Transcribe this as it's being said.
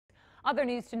Other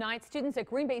news tonight, students at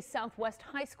Green Bay Southwest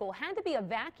High School had to be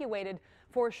evacuated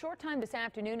for a short time this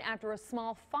afternoon after a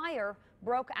small fire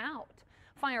broke out.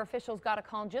 Fire officials got a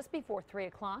call just before 3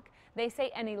 o'clock. They say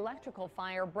an electrical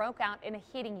fire broke out in a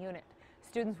heating unit.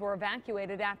 Students were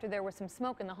evacuated after there was some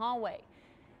smoke in the hallway.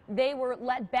 They were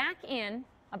let back in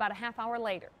about a half hour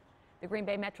later. The Green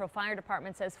Bay Metro Fire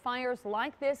Department says fires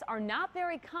like this are not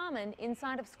very common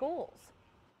inside of schools.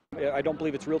 I don't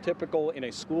believe it's real typical in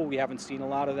a school. We haven't seen a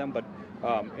lot of them, but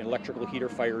electrical heater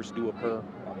fires do occur.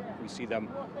 We see them,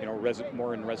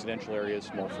 more in residential areas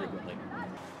more frequently.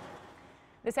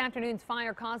 This afternoon's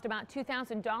fire caused about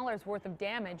 $2,000 worth of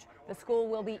damage. The school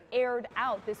will be aired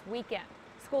out this weekend.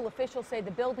 School officials say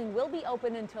the building will be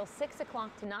open until 6 o'clock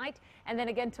tonight and then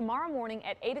again tomorrow morning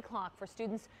at 8 o'clock for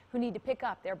students who need to pick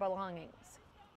up their belongings.